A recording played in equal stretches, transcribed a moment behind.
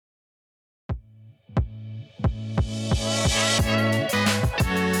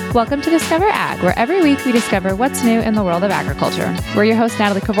Welcome to Discover Ag, where every week we discover what's new in the world of agriculture. We're your host,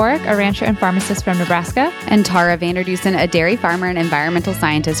 Natalie Kavorik, a rancher and pharmacist from Nebraska. And Tara Vanderdusen, a dairy farmer and environmental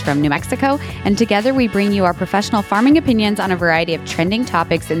scientist from New Mexico. And together we bring you our professional farming opinions on a variety of trending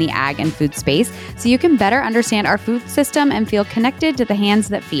topics in the ag and food space so you can better understand our food system and feel connected to the hands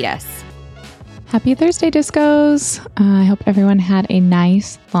that feed us. Happy Thursday, Discos. I hope everyone had a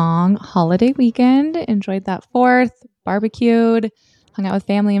nice, long holiday weekend. Enjoyed that 4th, barbecued, hung out with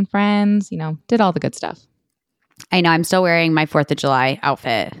family and friends, did all the good stuff. I know I'm still wearing my 4th of July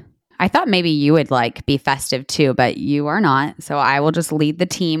outfit. I thought maybe you would be festive too, but you are not. So I will just lead the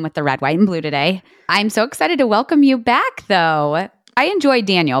team with the red, white, and blue today. I'm so excited to welcome you back though. I enjoyed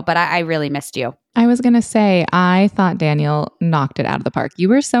Daniel, but I really missed you. I was going to say, I thought Daniel knocked it out of the park. You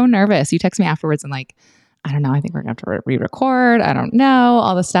were so nervous. You texted me afterwards and I don't know, I think we're going to have to re-record. I don't know,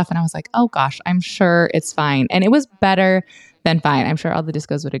 all this stuff. And I was like, oh gosh, I'm sure it's fine. And it was better than fine. I'm sure all the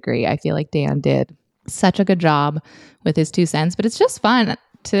Discos would agree. I feel like Dan did such a good job with his 2 cents, but it's just fun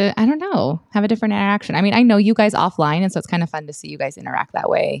to, I don't know, have a different interaction. I mean, I know you guys offline, and so it's kind of fun to see you guys interact that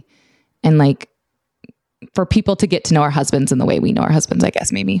way. And for people to get to know our husbands in the way we know our husbands, I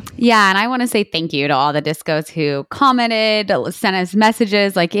guess, maybe. Yeah. And I want to say thank you to all the Discos who commented, sent us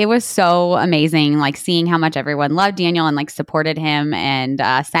messages. It was so amazing, seeing how much everyone loved Daniel and supported him and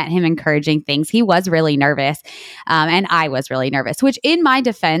sent him encouraging things. He was really nervous. And I was really nervous, which in my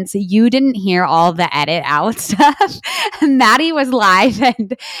defense, you didn't hear all the edit out stuff. Maddie was live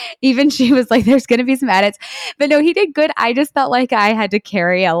and even she was like, there's going to be some edits. But no, he did good. I just felt like I had to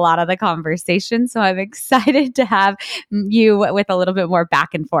carry a lot of the conversation. So I'm excited to have you with a little bit more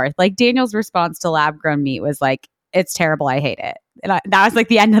back and forth. Daniel's response to lab grown meat was it's terrible. I hate it. And that was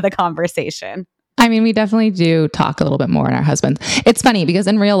the end of the conversation. I mean, we definitely do talk a little bit more in our husbands. It's funny because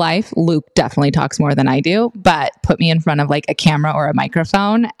in real life, Luke definitely talks more than I do, but put me in front of a camera or a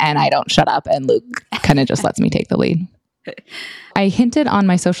microphone and I don't shut up, and Luke kind of just lets me take the lead. I hinted on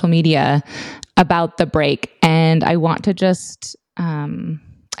my social media about the break, and I want to just,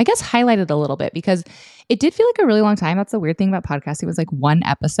 I guguess, highlight it a little bit because it did feel like a really long time. That's the weird thing about podcasting. It was 1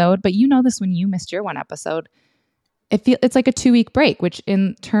 episode, but you know this when you missed your 1 episode. It's like a 2-week break, which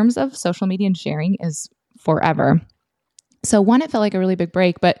in terms of social media and sharing is forever. So 1, it felt like a really big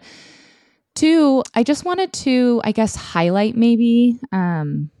break, but 2, I just wanted to, I guess, highlight maybe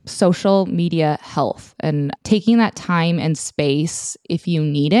social media health and taking that time and space if you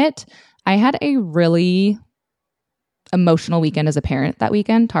need it. I had a really emotional weekend as a parent that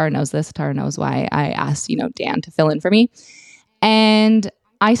weekend. Tara knows this. Tara knows why I asked, Dan to fill in for me. And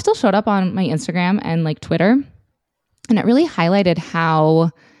I still showed up on my Instagram and Twitter. And it really highlighted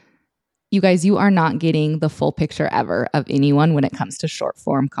how you guys, you are not getting the full picture ever of anyone when it comes to short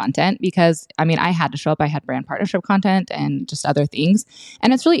form content. Because I had to show up. I had brand partnership content and just other things.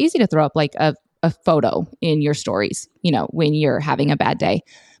 And it's really easy to throw up a photo in your stories, when you're having a bad day.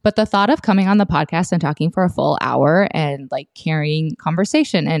 But the thought of coming on the podcast and talking for a full hour and carrying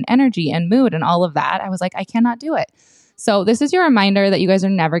conversation and energy and mood and all of that, I was like, I cannot do it. So this is your reminder that you guys are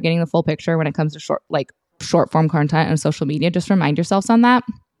never getting the full picture when it comes to short form content and social media. Just remind yourselves on that.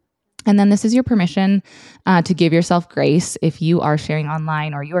 And then this is your permission to give yourself grace if you are sharing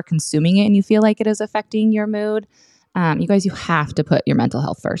online or you are consuming it and you feel like it is affecting your mood. You guys, you have to put your mental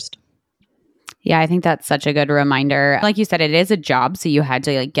health first. Yeah, I think that's such a good reminder. Like you said, it is a job. So you had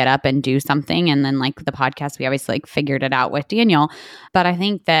to get up and do something. And then the podcast, we obviously figured it out with Daniel. But I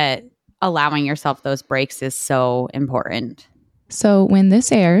think that allowing yourself those breaks is so important. So when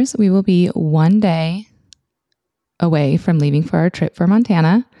this airs, we will be 1 day away from leaving for our trip for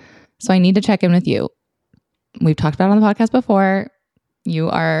Montana. So I need to check in with you. We've talked about it on the podcast before. You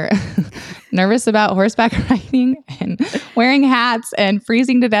are nervous about horseback riding and wearing hats and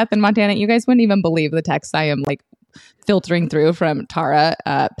freezing to death in Montana. You guys wouldn't even believe the texts I am filtering through from Tara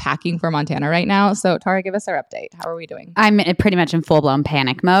packing for Montana right now. So Tara, give us our update. How are we doing? I'm pretty much in full-blown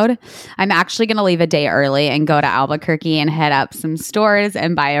panic mode. I'm actually going to leave a day early and go to Albuquerque and head up some stores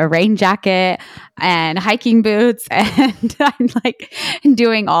and buy a rain jacket and hiking boots. And I'm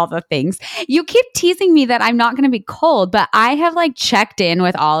doing all the things. You keep teasing me that I'm not going to be cold, but I have checked in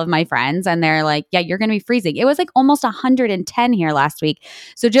with all of my friends and they're like, yeah, you're going to be freezing. It was almost 110 here last week.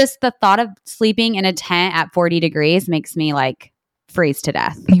 So just the thought of sleeping in a tent at 40 degrees makes me freeze to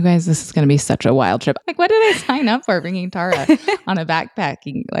death. You guys, this is going to be such a wild trip. What did I sign up for bringing Tara on a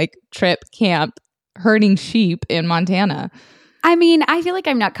backpacking trip, camp, herding sheep in Montana? I feel like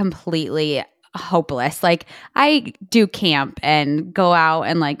I'm not completely hopeless. I do camp and go out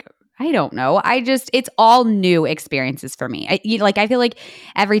and I don't know. It's all new experiences for me. I feel like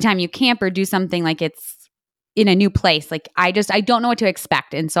every time you camp or do something, it's in a new place. Like I don't know what to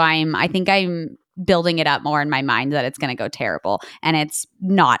expect. And so I think I'm building it up more in my mind that it's going to go terrible. And it's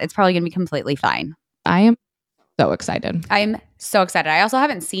not. It's probably going to be completely fine. I am so excited. I'm so excited. I also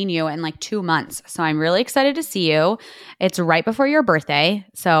haven't seen you in like 2 months. So I'm really excited to see you. It's right before your birthday.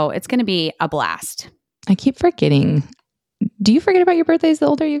 So it's going to be a blast. I keep forgetting. Do you forget about your birthdays the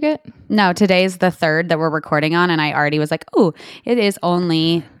older you get? No, today's the 3rd that we're recording on. And I already was like, oh, it is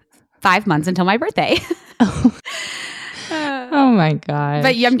only 5 months until my birthday. Oh my God.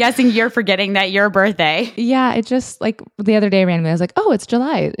 But I'm guessing you're forgetting that your birthday. Yeah, it just like the other day randomly, I was like, oh, it's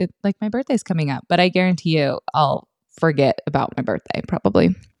July. Like my birthday's coming up. But I guarantee you I'll forget about my birthday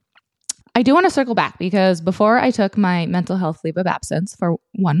probably. I do want to circle back because before I took my mental health leave of absence for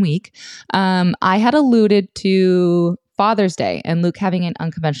 1 week, I had alluded to Father's Day and Luke having an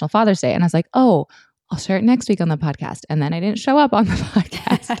unconventional Father's Day. And I was like, oh, I'll share it next week on the podcast. And then I didn't show up on the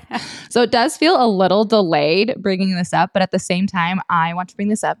podcast. So it does feel a little delayed bringing this up. But at the same time, I want to bring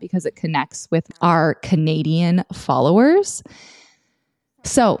this up because it connects with our Canadian followers.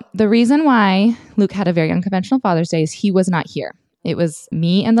 So the reason why Luke had a very unconventional Father's Day is he was not here. It was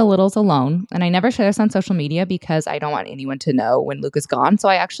me and the littles alone. And I never share this on social media because I don't want anyone to know when Luke is gone. So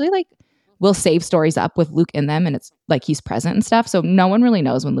I actually will save stories up with Luke in them. And it's like he's present and stuff. So no one really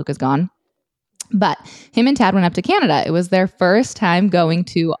knows when Luke is gone. But him and Tad went up to Canada. It was their first time going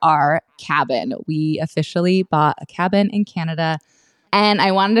to our cabin. We officially bought a cabin in Canada. And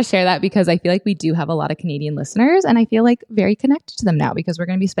I wanted to share that because I feel like we do have a lot of Canadian listeners. And I feel like very connected to them now because we're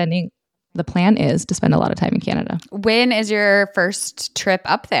going to be the plan is to spend a lot of time in Canada. When is your first trip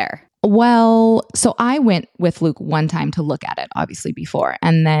up there? Well, so I went with Luke one time to look at it, obviously before.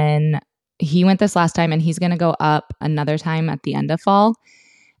 And then he went this last time and he's going to go up another time at the end of fall.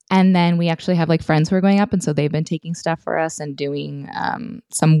 And then we actually have friends who are going up. And so they've been taking stuff for us and doing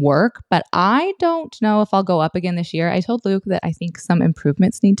some work. But I don't know if I'll go up again this year. I told Luke that I think some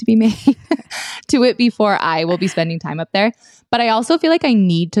improvements need to be made to it before I will be spending time up there. But I also feel like I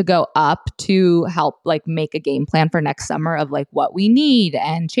need to go up to help make a game plan for next summer of what we need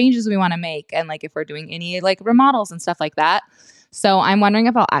and changes we want to make. And if we're doing any remodels and stuff like that. So I'm wondering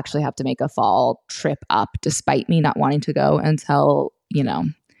if I'll actually have to make a fall trip up despite me not wanting to go until,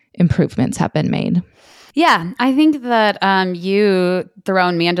 improvements have been made. Yeah, I think that you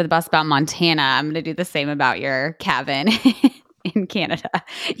throwing me under the bus about Montana, I'm going to do the same about your cabin in Canada.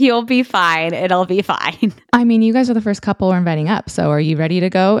 You'll be fine. It'll be fine. I mean, you guys are the first couple we're inviting up. So are you ready to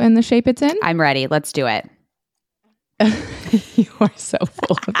go in the shape it's in? I'm ready. Let's do it. You are so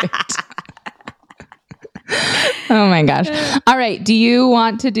full of it. Oh my gosh. All right. Do you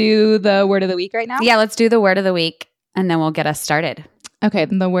want to do the word of the week right now? Yeah, let's do the word of the week and then we'll get us started. Okay.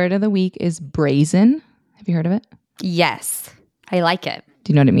 The word of the week is brazen. Have you heard of it? Yes. I like it.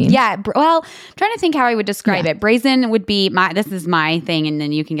 Do you know what I mean? Yeah. Well, I'm trying to think how I would describe it. Brazen would be this is my thing. And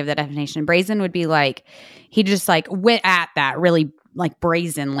then you can give the definition. Brazen would be he just went at that really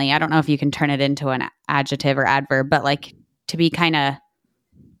brazenly. I don't know if you can turn it into an adjective or adverb, but to be kind of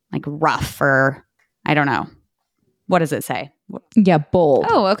rough or I don't know. What does it say? Yeah. Bold.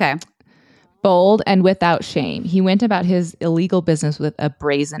 Oh, okay. Bold and without shame. He went about his illegal business with a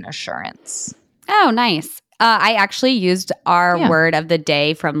brazen assurance. Oh, nice. I actually used our word of the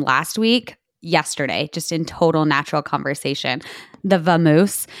day from last week yesterday, just in total natural conversation. The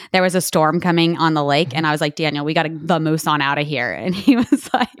vamoose. There was a storm coming on the lake, and I was like, Daniel, we got to vamoose on out of here. And he was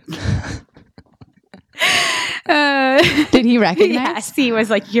like... Did he recognize? Yes, he was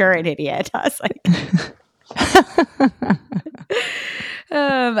like, you're an idiot. I was like...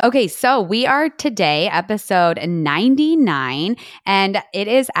 Okay, so we are today, episode 99, and it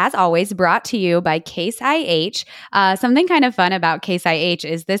is, as always, brought to you by Case IH. Something kind of fun about Case IH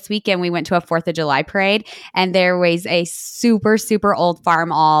is this weekend we went to a 4th of July parade, and there was a super, super old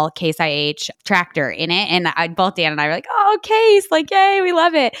Farm All Case IH tractor in it, and both Dan and I were like, oh, Case, yay, we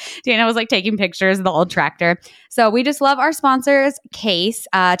love it. Dana was taking pictures of the old tractor. So we just love our sponsors, Case.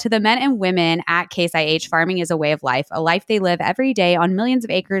 To the men and women at Case IH, farming is a way of life, a life they live every day on millions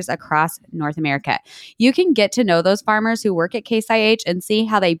of acres across North America. You can get to know those farmers who work at Case IH and see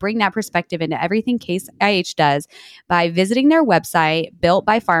how they bring that perspective into everything Case IH does by visiting their website,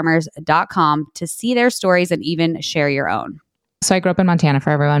 builtbyfarmers.com, to see their stories and even share your own. So I grew up in Montana, for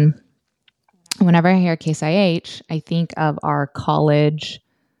everyone. Whenever I hear Case IH, I think of our college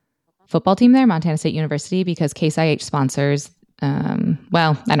football team there, Montana State University, because Case IH sponsors,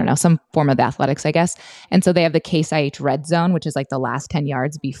 some form of the athletics, I guess. And so they have the Case IH red zone, which is the last 10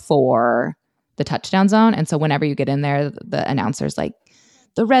 yards before the touchdown zone. And so whenever you get in there, the announcers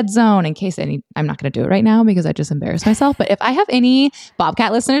the red zone in case I'm not going to do it right now because I just embarrassed myself. But if I have any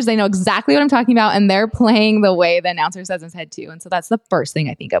Bobcat listeners, they know exactly what I'm talking about. And they're playing the way the announcer says in his head too. And so that's the first thing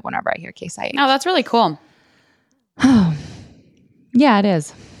I think of whenever I hear Case IH. Oh, that's really cool. Yeah, it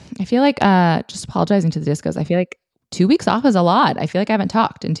is. I feel like just apologizing to the discos. I feel like 2 weeks off is a lot. I feel like I haven't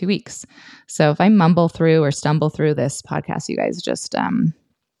talked in 2 weeks. So if I mumble through or stumble through this podcast, you guys just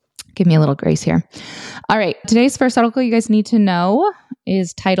give me a little grace here. All right. Today's first article you guys need to know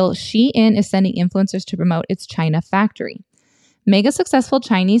is titled Shein is sending influencers to promote its China factory. Mega successful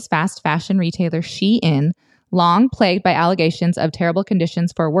Chinese fast fashion retailer Shein, long plagued by allegations of terrible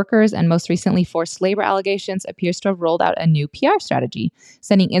conditions for workers and most recently forced labor allegations, appears to have rolled out a new PR strategy,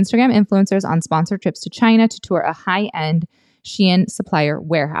 sending Instagram influencers on sponsored trips to China to tour a high-end Shein supplier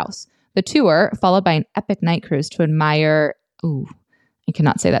warehouse. The tour, followed by an epic night cruise to admire, I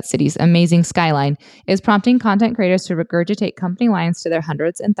cannot say that city's amazing skyline, is prompting content creators to regurgitate company lines to their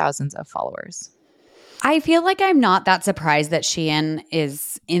hundreds and thousands of followers. I feel like I'm not that surprised that Shein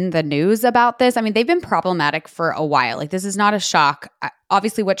is in the news about this. I mean, they've been problematic for a while. Like, this is not a shock.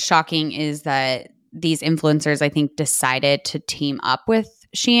 Obviously, what's shocking is that these influencers, I think, decided to team up with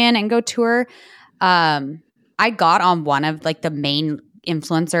Shein and go tour. I got on one of like the main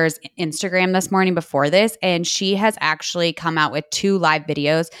influencers Instagram this morning before this, and she has actually come out with 2 live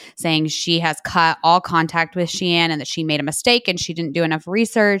videos saying she has cut all contact with Shein and that she made a mistake and she didn't do enough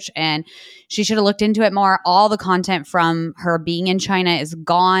research and she should have looked into it more. All the content from her being in China is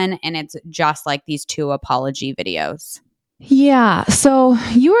gone, and it's just like these 2 apology videos. Yeah. So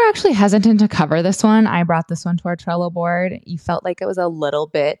you were actually hesitant to cover this one. I brought this one to our Trello board. You felt like it was a little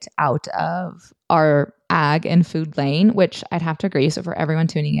bit out of our ag and food lane, which I'd have to agree. So for everyone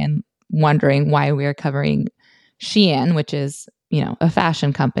tuning in, wondering why we are covering Shein, which is, a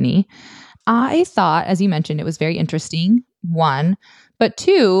fashion company, I thought, as you mentioned, it was very interesting, 1. But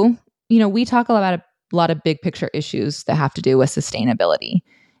 2, we talk about a lot of big picture issues that have to do with sustainability.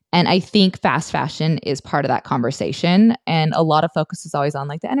 And I think fast fashion is part of that conversation. And a lot of focus is always on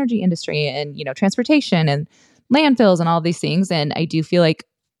like the energy industry and, transportation and landfills and all these things. And I do feel like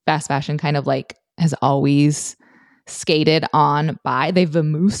fast fashion kind of like has always skated on by. They've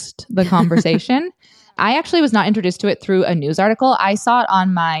vamoosed the conversation. I actually was not introduced to it through a news article. I saw it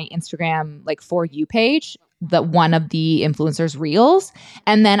on my Instagram, like For You page, that one of the influencers' reels.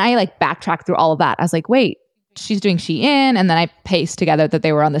 And then I like backtracked through all of that. I was like, wait, she's doing Shein. And then I pieced together that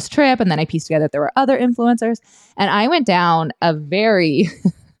they were on this trip. And then I pieced together that there were other influencers. And I went down a very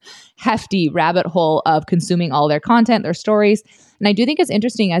hefty rabbit hole of consuming all their content, their stories. And I do think it's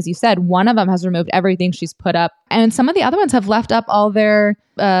interesting, as you said, one of them has removed everything she's put up. And some of the other ones have left up all their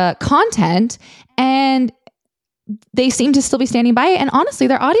content. And they seem to still be standing by it. And honestly,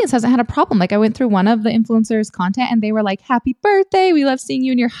 their audience hasn't had a problem. Like, I went through one of the influencers' content and they were like, happy birthday. We love seeing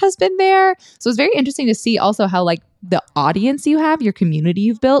you and your husband there. So it's very interesting to see also how like the audience you have, your community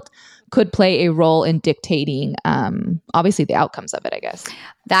you've built, could play a role in dictating, obviously, the outcomes of it, I guess.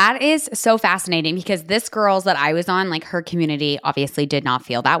 That is so fascinating because this girl's that I was on, like her community obviously did not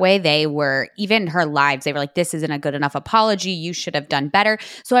feel that way. They were, even her lives, they were like, this isn't a good enough apology. You should have done better.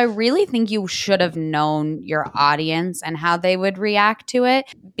 So I really think you should have known your audience and how they would react to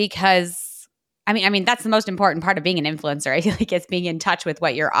it, because I mean, that's the most important part of being an influencer. I feel like it's being in touch with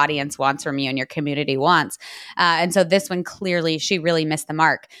what your audience wants from you and your community wants. And so this one, clearly, she really missed the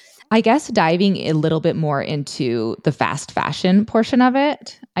mark. I guess diving a little bit more into the fast fashion portion of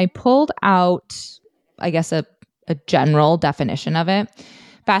it, I pulled out, I guess, a general definition of it.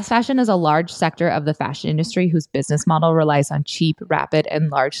 Fast fashion is a large sector of the fashion industry whose business model relies on cheap, rapid, and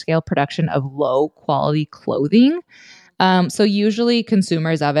large-scale production of low-quality clothing. So usually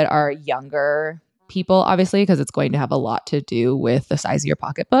consumers of it are younger people, obviously, because it's going to have a lot to do with the size of your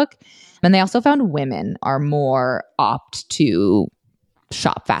pocketbook. And they also found women are more apt to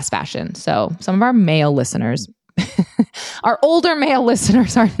shop fast fashion. So some of our male listeners, our older male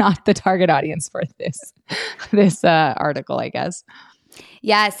listeners, are not the target audience for this article, I guess.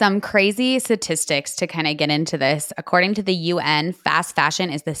 Yeah, some crazy statistics to kind of get into this. According to the UN, fast fashion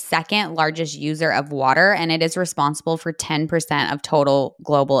is the second largest user of water, and it is responsible for 10% of total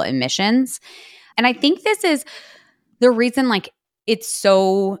global emissions. And I think this is the reason like it's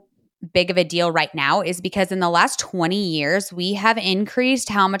so big of a deal right now is because in the last 20 years, we have increased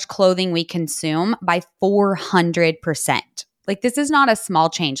how much clothing we consume by 400%. Like, this is not a small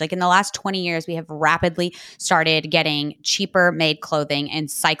change. Like, in the last 20 years, we have rapidly started getting cheaper made clothing and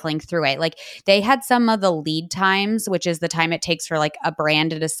cycling through it. Like, they had some of the lead times, which is the time it takes for like a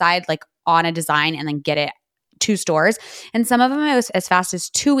brand to decide like on a design and then get it two stores, and some of them it was as fast as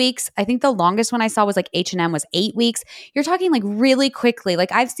 2 weeks. I think the longest one I saw was like H&M was 8 weeks. You're talking like really quickly.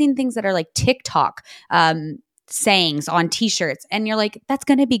 Like I've seen things that are like TikTok sayings on t-shirts, and you're like, that's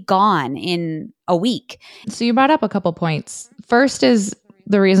going to be gone in a week. So you brought up a couple points. First is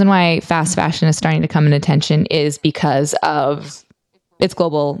the reason why fast fashion is starting to come into attention is because of its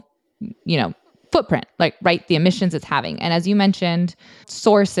global, footprint, like, right, the emissions it's having. And as you mentioned,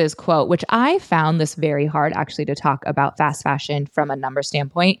 sources quote, which I found this very hard actually to talk about fast fashion from a number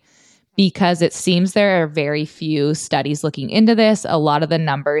standpoint, because it seems there are very few studies looking into this. A lot of the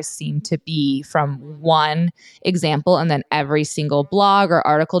numbers seem to be from one example, and then every single blog or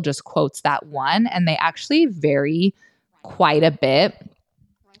article just quotes that one, and they actually vary quite a bit.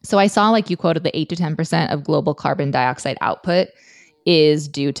 So I saw, like you quoted, the 8 to 10% of global carbon dioxide output is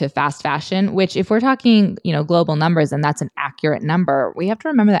due to fast fashion, which if we're talking, global numbers, and that's an accurate number, we have to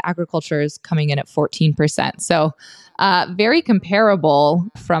remember that agriculture is coming in at 14%. So very comparable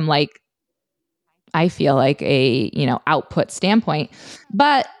from I feel like a, output standpoint.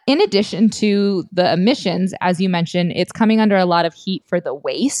 But in addition to the emissions, as you mentioned, it's coming under a lot of heat for the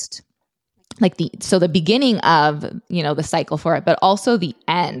waste. So the beginning of, the cycle for it, but also the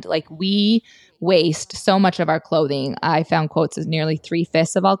end. Like we waste so much of our clothing. I found quotes as nearly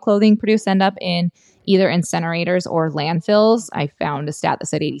 3/5 of all clothing produced end up in either incinerators or landfills. I found a stat that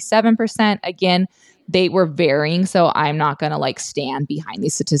said 87%. Again, they were varying, so I'm not going to stand behind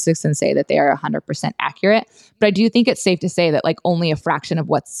these statistics and say that they are 100% accurate. But I do think it's safe to say that only a fraction of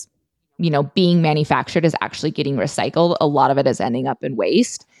what's, being manufactured is actually getting recycled. A lot of it is ending up in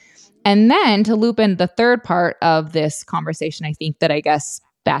waste. And then to loop in the third part of this conversation, I think that I guess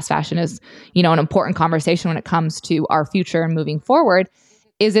fast fashion is, an important conversation when it comes to our future and moving forward,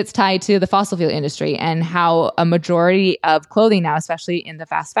 is it's tied to the fossil fuel industry and how a majority of clothing now, especially in the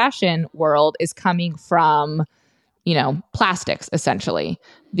fast fashion world, is coming from, plastics, essentially.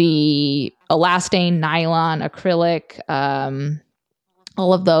 The elastane, nylon, acrylic,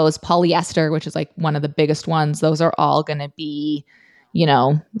 all of those, polyester, which is one of the biggest ones, those are all going to be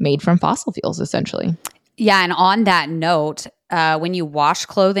made from fossil fuels, essentially. Yeah. And on that note, when you wash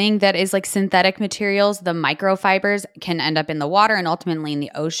clothing that is synthetic materials, the microfibers can end up in the water and ultimately in the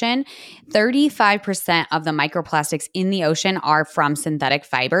ocean. 35% of the microplastics in the ocean are from synthetic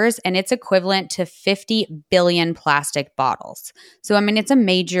fibers, and it's equivalent to 50 billion plastic bottles. So, it's a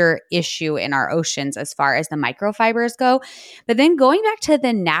major issue in our oceans as far as the microfibers go. But then going back to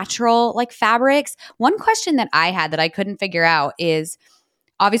the natural fabrics, one question that I had that I couldn't figure out is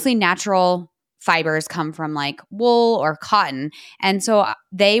obviously natural fibers come from wool or cotton. And so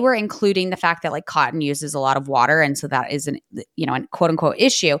they were including the fact that cotton uses a lot of water. And so that is an quote unquote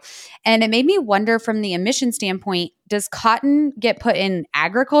issue. And it made me wonder from the emission standpoint, does cotton get put in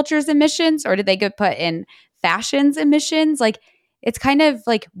agriculture's emissions or do they get put in fashion's emissions? It's kind of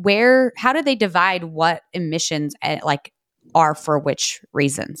how do they divide what emissions are for which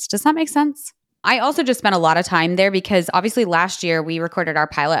reasons? Does that make sense? I also just spent a lot of time there because obviously last year we recorded our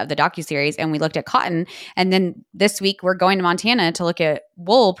pilot of the docuseries and we looked at cotton. And then this week we're going to Montana to look at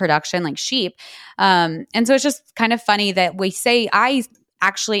wool production, like sheep. And so it's just kind of funny that we say, I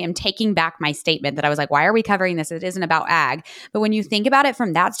actually am taking back my statement that I was like, why are we covering this? It isn't about ag. But when you think about it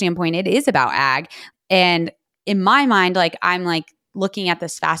from that standpoint, it is about ag. And in my mind, I'm looking at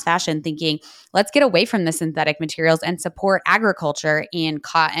this fast fashion thinking, let's get away from the synthetic materials and support agriculture in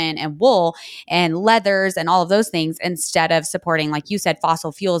cotton and wool and leathers and all of those things instead of supporting, like you said,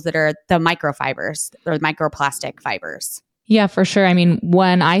 fossil fuels that are the microfibers or microplastic fibers. Yeah, for sure.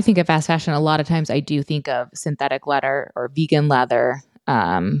 When I think of fast fashion, a lot of times I do think of synthetic leather or vegan leather,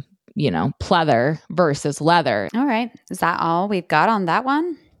 pleather versus leather. All right. Is that all we've got on that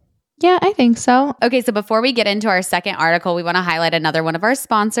one? Yeah, I think so. Okay, so before we get into our second article, we want to highlight another one of our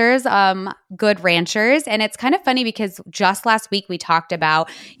sponsors, Good Ranchers. And it's kind of funny because just last week we talked about,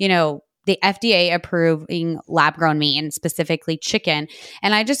 the FDA approving lab-grown meat and specifically chicken.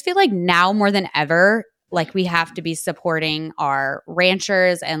 And I just feel like now more than ever, we have to be supporting our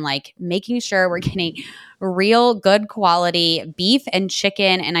ranchers and making sure we're getting real good quality beef and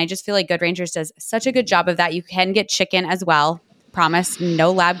chicken. And I just feel like Good Ranchers does such a good job of that. You can get chicken as well. Promise,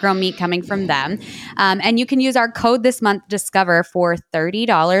 no lab-grown meat coming from them. And you can use our code this month, DISCOVER, for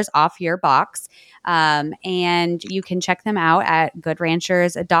 $30 off your box. And you can check them out at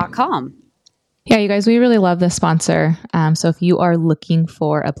goodranchers.com. Yeah, you guys, we really love this sponsor. So if you are looking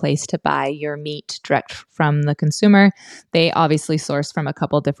for a place to buy your meat direct from the consumer, they obviously source from a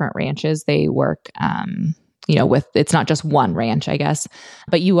couple different ranches. They work with it's not just one ranch, I guess,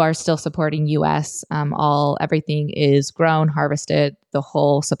 but you are still supporting US. Everything is grown, harvested. The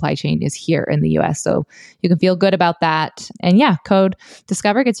whole supply chain is here in the US. So you can feel good about that. And yeah, code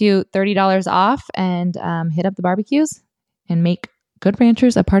Discover gets you $30 off and hit up the barbecues and make Good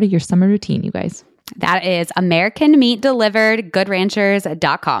Ranchers a part of your summer routine, you guys. That is American Meat Delivered,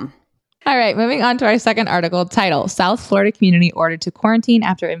 goodranchers.com. All right, moving on to our second article. Title: South Florida community ordered to quarantine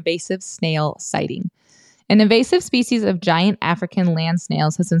after invasive snail sighting. An invasive species of giant African land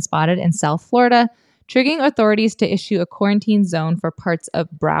snails has been spotted in South Florida, triggering authorities to issue a quarantine zone for parts of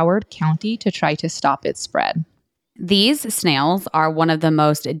Broward County to try to stop its spread. These snails are one of the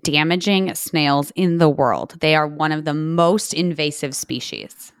most damaging snails in the world. They are one of the most invasive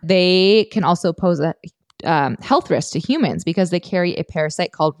species. They can also pose a health risk to humans because they carry a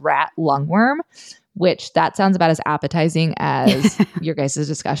parasite called rat lungworm, which that sounds about as appetizing as your guys'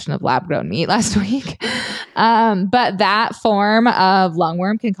 discussion of lab-grown meat last week. But that form of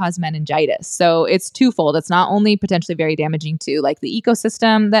lungworm can cause meningitis. So it's twofold. It's not only potentially very damaging to like the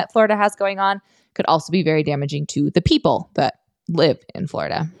ecosystem that Florida has going on, could also be very damaging to the people that live in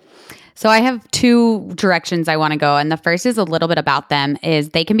Florida. So I have two directions I want to go. And the first is a little bit about them is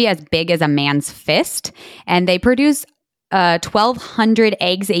they can be as big as a man's fist, and they produce 1,200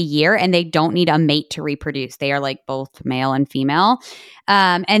 eggs a year, and they don't need a mate to reproduce. They are like both male and female.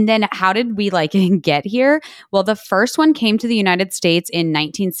 And then how did we like get here? Well, the first one came to the United States in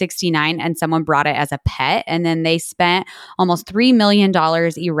 1969, and someone brought it as a pet. And then they spent almost $3 million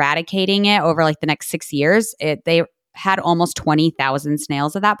eradicating it over like the next 6 years. They had almost 20,000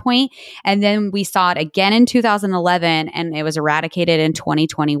 snails at that point. And then we saw it again in 2011, and it was eradicated in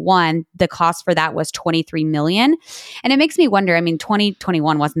 2021. The cost for that was $23 million. And it makes me wonder, I mean,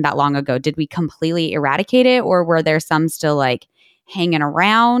 2021 wasn't that long ago. Did we completely eradicate it, or were there some still like hanging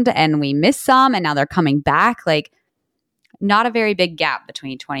around and we missed some and now they're coming back? Like, not a very big gap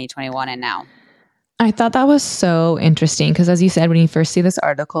between 2021 and now. I thought that was so interesting because, as you said, when you first see this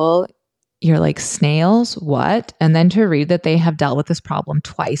article, you're like, snails, what? And then to read that they have dealt with this problem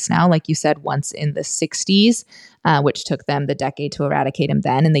twice now, like you said, once in the 60s, which took them the decade to eradicate them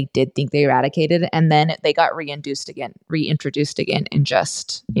then, and they did think they eradicated, and then they got reintroduced again in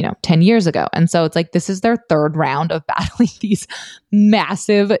just 10 years ago. And so it's like this is their third round of battling these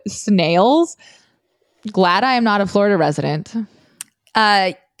massive snails. Glad I am not a Florida resident.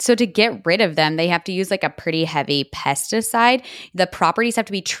 So to get rid of them, they have to use like a pretty heavy pesticide. The properties have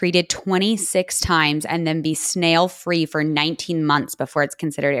to be treated 26 times and then be snail free for 19 months before it's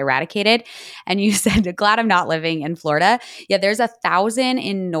considered eradicated. And you said, glad I'm not living in Florida. Yeah, there's 1,000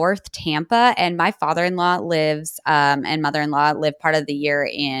 in North Tampa, and my father-in-law lives and mother-in-law live part of the year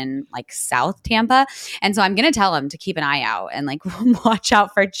in like South Tampa. And so I'm going to tell him to keep an eye out and like watch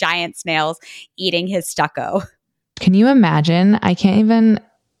out for giant snails eating his stucco. Can you imagine?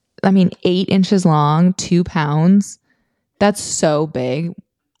 8 inches long, 2 pounds. That's so big.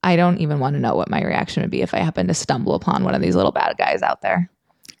 I don't even want to know what my reaction would be if I happened to stumble upon one of these little bad guys out there.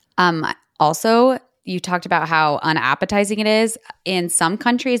 Also, you talked about how unappetizing it is. In some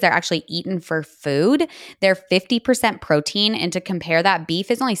countries, they're actually eaten for food. They're 50% protein. And to compare that,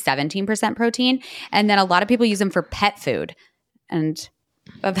 beef is only 17% protein. And then a lot of people use them for pet food. And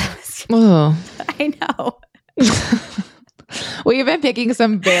I know. We've been picking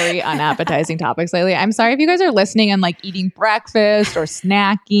some very unappetizing topics lately. I'm sorry if you guys are listening and like eating breakfast or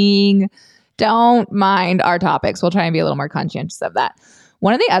snacking. Don't mind our topics. We'll try and be a little more conscientious of that.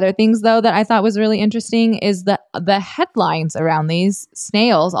 One of the other things, though, that I thought was really interesting is the headlines around these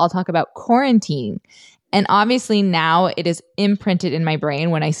snails all talk about quarantine. And obviously now it is imprinted in my brain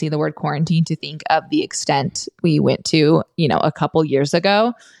when I see the word quarantine to think of the extent we went to, a couple years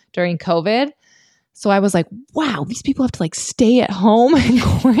ago during COVID. So I was like, wow, these people have to like stay at home and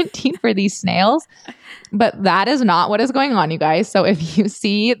quarantine for these snails. But that is not what is going on, you guys. So if you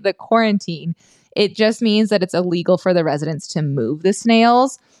see the quarantine, it just means that it's illegal for the residents to move the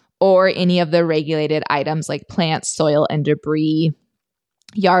snails or any of the regulated items like plants, soil, and debris,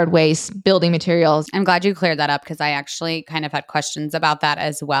 yard waste, building materials. I'm glad you cleared that up because I actually kind of had questions about that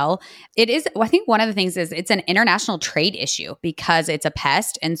as well. It is, I think one of the things is it's an international trade issue because it's a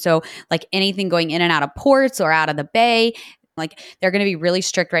pest. And so like anything going in and out of ports or out of the bay, like they're going to be really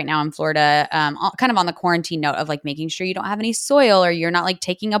strict right now in Florida, kind of on the quarantine note of like making sure you don't have any soil or you're not like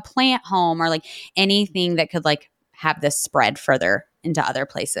taking a plant home or like anything that could like have this spread further into other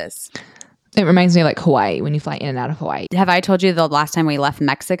places. It reminds me of like Hawaii, when you fly in and out of Hawaii. Have I told you the last time we left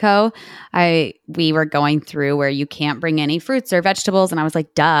Mexico, we were going through where you can't bring any fruits or vegetables. And I was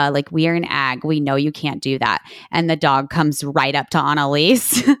like, duh, like we are in ag. We know you can't do that. And the dog comes right up to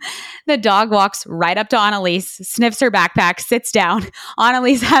Annalise. The dog walks right up to Annalise, sniffs her backpack, sits down.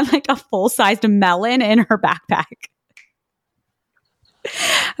 Annalise had like a full-sized melon in her backpack.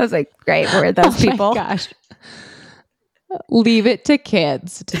 I was like, great, we're those people. Oh my gosh. Leave it to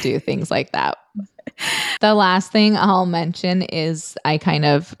kids to do things like that. The last thing I'll mention is I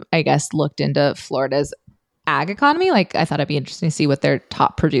guess, looked into Florida's ag economy. Like, I thought it'd be interesting to see what they're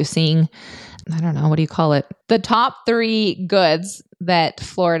top producing. I don't know. What do you call it? The top 3 goods that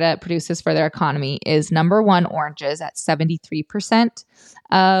Florida produces for their economy is number 1, oranges at 73%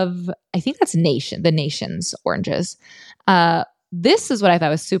 of, I think that's the nation's oranges. This is what I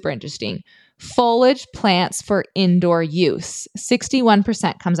thought was super interesting. Foliage plants for indoor use.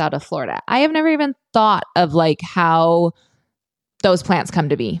 61% comes out of Florida. I have never even thought of like how those plants come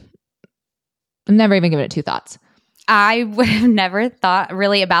to be. I've never even given it 2 thoughts. I would have never thought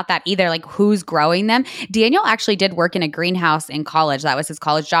really about that either, like who's growing them. Daniel actually did work in a greenhouse in college. That was his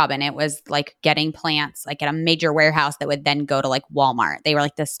college job. And it was like getting plants like at a major warehouse that would then go to like Walmart. They were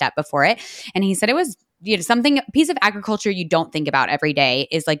like the step before it. And he said it was something, a piece of agriculture you don't think about every day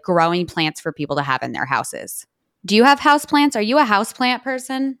is like growing plants for people to have in their houses. Do you have house plants? Are you a house plant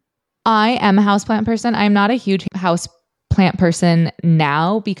person? I am a houseplant person. I'm not a huge houseplant person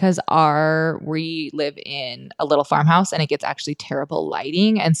now because we live in a little farmhouse and it gets actually terrible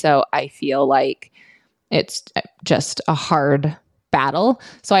lighting. And so I feel like it's just a hard battle.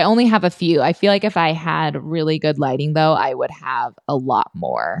 So I only have a few. I feel like if I had really good lighting though, I would have a lot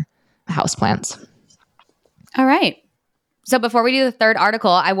more houseplants. All right. So before we do the third article,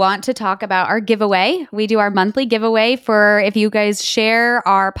 I want to talk about our giveaway. We do our monthly giveaway for if you guys share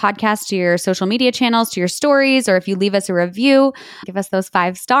our podcast to your social media channels, to your stories, or if you leave us a review, give us those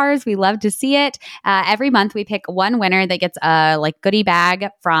 5 stars. We love to see it. Every month we pick one winner that gets a like goodie bag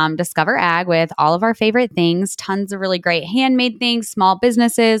from Discover Ag with all of our favorite things, tons of really great handmade things, small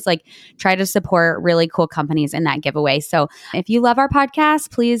businesses, like try to support really cool companies in that giveaway. So if you love our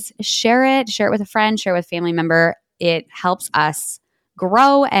podcast, please share it with a friend, share it with a family member. It helps us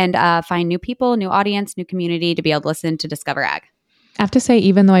grow and find new people, new audience, new community to be able to listen to Discover Ag. I have to say,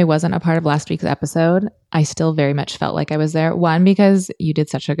 even though I wasn't a part of last week's episode, I still very much felt like I was there. 1, because you did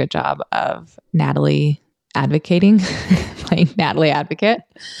such a good job of Natalie advocating, playing Natalie Advocate.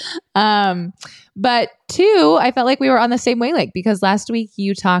 But 2, I felt like we were on the same wavelength because last week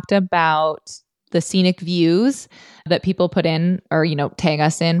you talked about the scenic views that people put in or, tag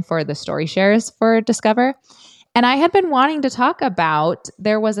us in for the story shares for Discover. And I had been wanting to talk about,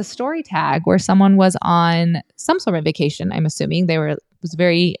 there was a story tag where someone was on some sort of vacation, I'm assuming. It was a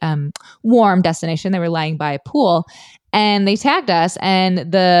very warm destination. They were lying by a pool and they tagged us, and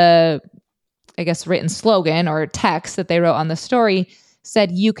the, I guess, written slogan or text that they wrote on the story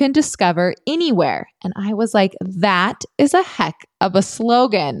said, "You can discover anywhere." And I was like, that is a heck of a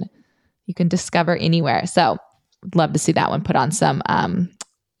slogan. You can discover anywhere. So I'd love to see that one put on some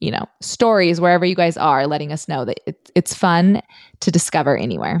stories wherever you guys are, letting us know that it's fun to discover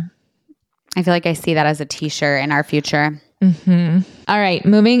anywhere. I feel like I see that as a t-shirt in our future. Mm-hmm. All right.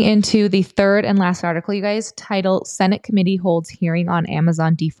 Moving into the third and last article, you guys, title Senate Committee Holds Hearing on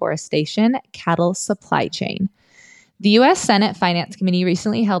Amazon Deforestation, Cattle Supply Chain. The U.S. Senate Finance Committee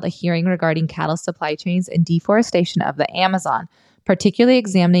recently held a hearing regarding cattle supply chains and deforestation of the Amazon, particularly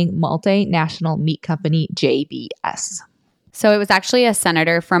examining multinational meat company JBS. So it was actually a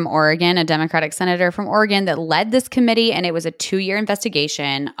senator from Oregon, a Democratic senator from Oregon that led this committee, and it was a 2-year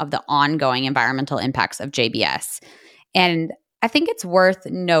investigation of the ongoing environmental impacts of JBS. And I think it's worth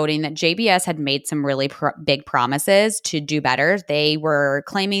noting that JBS had made some really big promises to do better. They were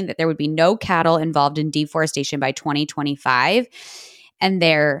claiming that there would be no cattle involved in deforestation by 2025, and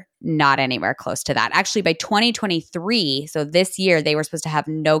they're not anywhere close to that. Actually, by 2023, so this year, they were supposed to have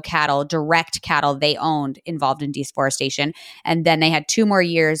no cattle, direct cattle they owned involved in deforestation. And then they had 2 more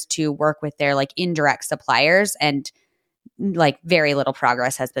years to work with their like indirect suppliers, and like very little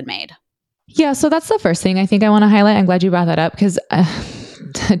progress has been made. Yeah, so that's the first thing I think I want to highlight. I'm glad you brought that up because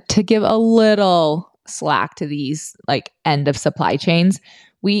to give a little slack to these like end of supply chains,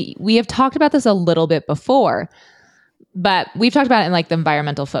 we have talked about this a little bit before. But we've talked about it in like the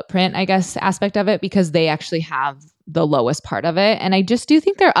environmental footprint, I guess, aspect of it, because they actually have the lowest part of it. And I just do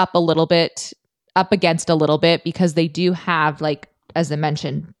think they're up against a little bit because they do have like as I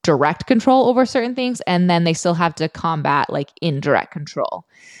mentioned, direct control over certain things, and then they still have to combat like indirect control.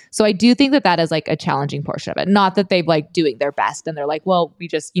 So I do think that that is like a challenging portion of it. Not that they've like doing their best and they're like, well, we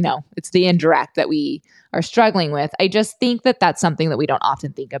just, it's the indirect that we are struggling with. I just think that that's something that we don't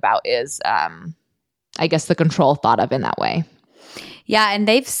often think about is, I guess, the control thought of in that way. Yeah, and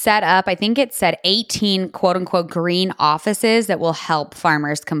they've set up, I think it said 18 quote unquote green offices that will help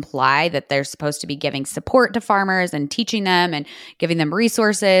farmers comply, that they're supposed to be giving support to farmers and teaching them and giving them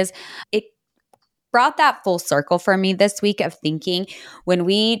resources. It brought that full circle for me this week of thinking, when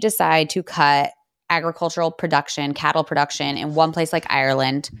we decide to cut agricultural production, cattle production in one place like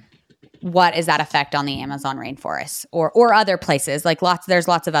Ireland, what is that effect on the Amazon rainforest or other places? Like there's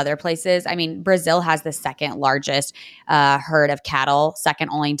lots of other places. I mean, Brazil has the second largest herd of cattle, second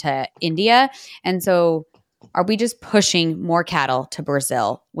only to India. And so are we just pushing more cattle to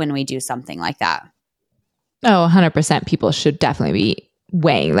Brazil when we do something like that? Oh, 100%. People should definitely be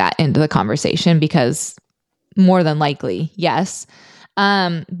weighing that into the conversation, because more than likely, yes.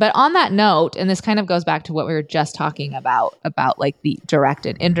 But on that note, and this kind of goes back to what we were just talking about like the direct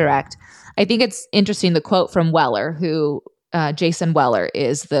and indirect, I think it's interesting, the quote from Weller, who Jason Weller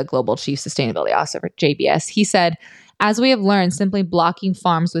is the Global Chief Sustainability Officer for JBS. He said, as we have learned, simply blocking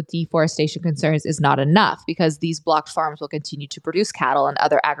farms with deforestation concerns is not enough, because these blocked farms will continue to produce cattle and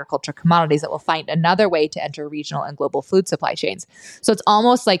other agriculture commodities that will find another way to enter regional and global food supply chains. So it's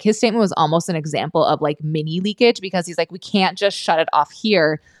almost like his statement was almost an example of like mini leakage, because he's like, we can't just shut it off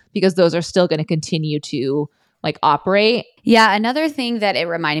here, because those are still going to continue to like operate. Yeah. Another thing that it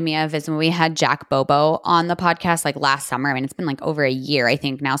reminded me of is when we had Jack Bobo on the podcast like last summer. I mean, it's been like over a year, I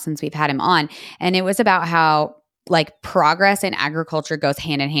think now, since we've had him on. And it was about how like progress in agriculture goes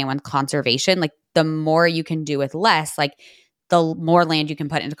hand in hand with conservation. Like the more you can do with less, like the more land you can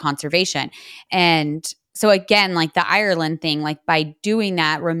put into conservation. And so again, like the Ireland thing, like by doing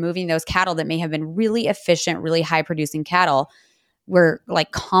that, removing those cattle that may have been really efficient, really high producing cattle, we're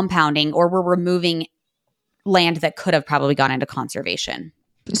like compounding, or we're removing land that could have probably gone into conservation.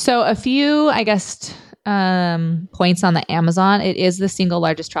 So a few, I guess, points on the Amazon. It is the single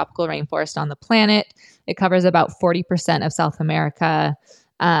largest tropical rainforest on the planet. It covers about 40% of South America.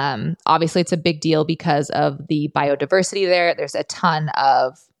 Obviously, it's a big deal because of the biodiversity there. There's a ton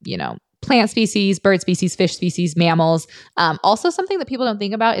of, plant species, bird species, fish species, mammals. Also, something that people don't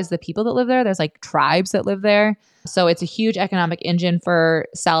think about is the people that live there. There's like tribes that live there. So it's a huge economic engine for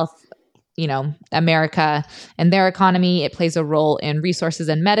South America and their economy. It plays a role in resources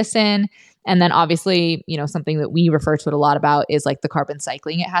and medicine. And then obviously, something that we refer to it a lot about is like the carbon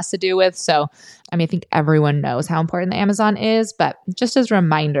cycling it has to do with. So, I mean, I think everyone knows how important the Amazon is, but just as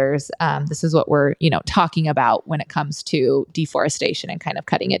reminders, this is what we're, talking about when it comes to deforestation and kind of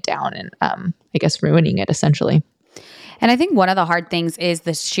cutting it down and I guess ruining it essentially. And I think one of the hard things is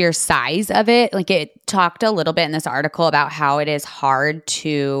the sheer size of it. Like it talked a little bit in this article about how it is hard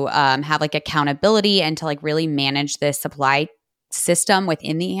to have like accountability and to like really manage the supply system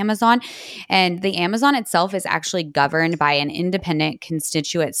within the Amazon. And the Amazon itself is actually governed by an independent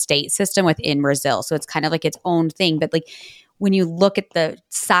constituent state system within Brazil. So it's kind of like its own thing. But like when you look at the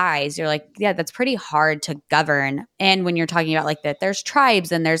size, you're like, yeah, that's pretty hard to govern. And when you're talking about like that, there's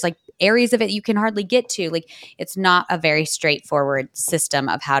tribes and there's like areas of it you can hardly get to. Like it's not a very straightforward system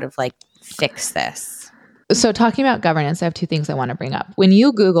of how to like fix this. So talking about governance, I have two things I want to bring up. When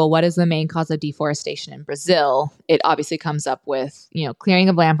you Google what is the main cause of deforestation in Brazil, it obviously comes up with, clearing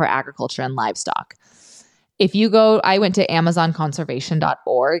of land for agriculture and livestock. If you go, I went to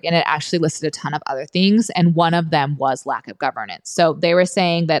amazonconservation.org and it actually listed a ton of other things. And one of them was lack of governance. So they were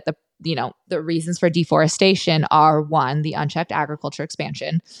saying that the reasons for deforestation are 1, the unchecked agriculture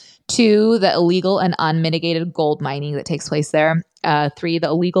expansion, 2, the illegal and unmitigated gold mining that takes place there, 3, the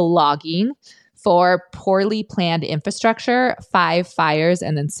illegal logging, 4, poorly planned infrastructure, 5, fires,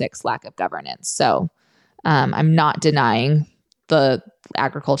 and then 6, lack of governance. So I'm not denying the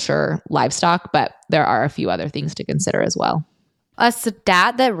agriculture, livestock, but there are a few other things to consider as well. A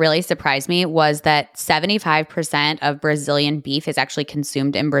stat that really surprised me was that 75% of Brazilian beef is actually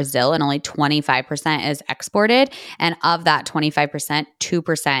consumed in Brazil and only 25% is exported. And of that 25%,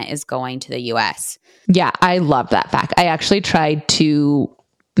 2% is going to the US. Yeah, I love that fact. I actually tried to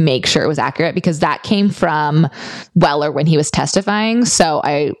make sure it was accurate because that came from Weller when he was testifying. So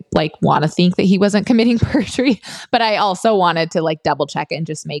I want to think that he wasn't committing perjury, but I also wanted to double check and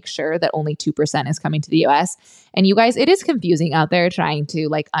just make sure that only 2% is coming to the US. And you guys, it is confusing out there trying to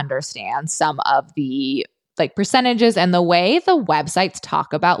understand some of the percentages and the way the websites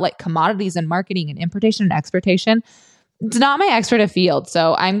talk about commodities and marketing and importation and exportation. It's not my expertise field.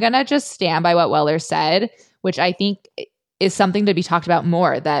 So I'm going to just stand by what Weller said, which I think is something to be talked about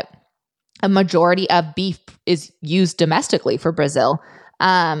more, that a majority of beef is used domestically for Brazil.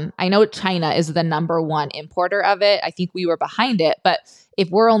 I know China is the number one importer of it. I think we were behind it, but if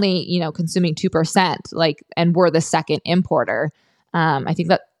we're only, consuming 2%, and we're the second importer, I think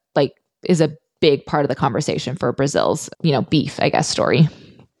that is a big part of the conversation for Brazil's, beef, I guess, story.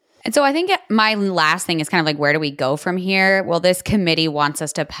 And so I think my last thing is kind of like, where do we go from here? Well, this committee wants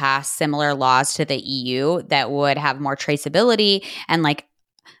us to pass similar laws to the EU that would have more traceability and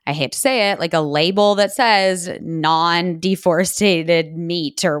I hate to say it, like a label that says non-deforested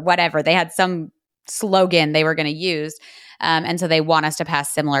meat or whatever. They had some slogan they were going to use. And so they want us to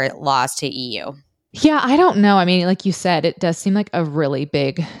pass similar laws to EU. Yeah, I don't know. I mean, like you said, it does seem like a really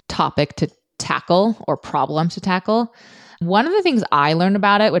big topic to tackle or problem to tackle. One of the things I learned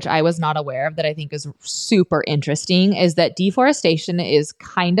about it, which I was not aware of, that I think is super interesting, is that deforestation is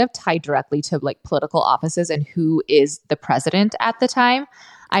kind of tied directly to political offices and who is the president at the time.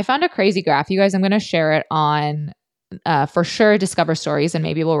 I found a crazy graph, you guys. I'm going to share it on, for sure, Discover Stories, and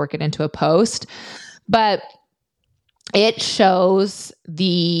maybe we'll work it into a post. But it shows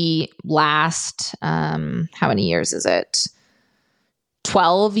the last, how many years is it?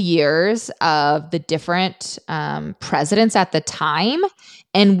 12 years of the different presidents at the time,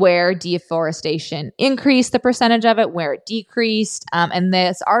 and where deforestation increased the percentage of it, where it decreased. And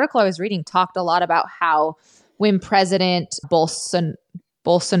this article I was reading talked a lot about how when President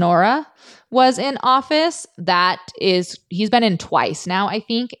Bolsonaro was in office, he's been in twice now, I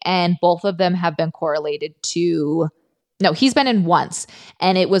think, and both of them have been correlated to, no, he's been in once,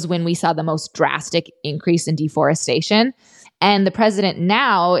 and it was when we saw the most drastic increase in deforestation. And the president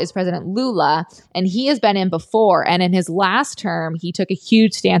now is President Lula, and he has been in before. And in his last term, he took a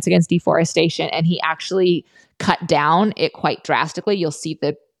huge stance against deforestation, and he actually cut down it quite drastically. You'll see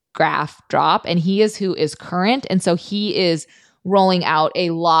the graph drop, and he is who is current. And so he is rolling out a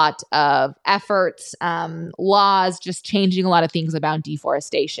lot of efforts, laws, just changing a lot of things about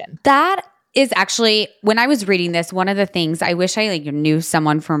deforestation. That is actually, when I was reading this, one of the things I wish I knew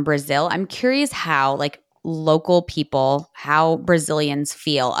someone from Brazil. I'm curious how local people, how Brazilians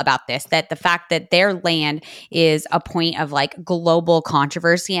feel about this, that the fact that their land is a point of global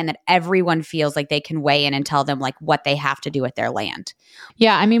controversy and that everyone feels like they can weigh in and tell them what they have to do with their land.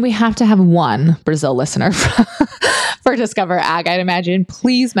 Yeah, I mean, we have to have one Brazil listener for Discover Ag, I'd imagine.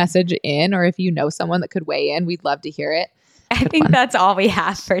 Please message in, or if you know someone that could weigh in, we'd love to hear it. I think that's all we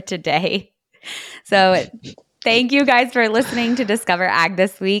have for today. So thank you guys for listening to Discover Ag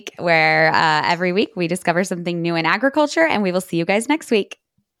this week, where every week we discover something new in agriculture, and we will see you guys next week.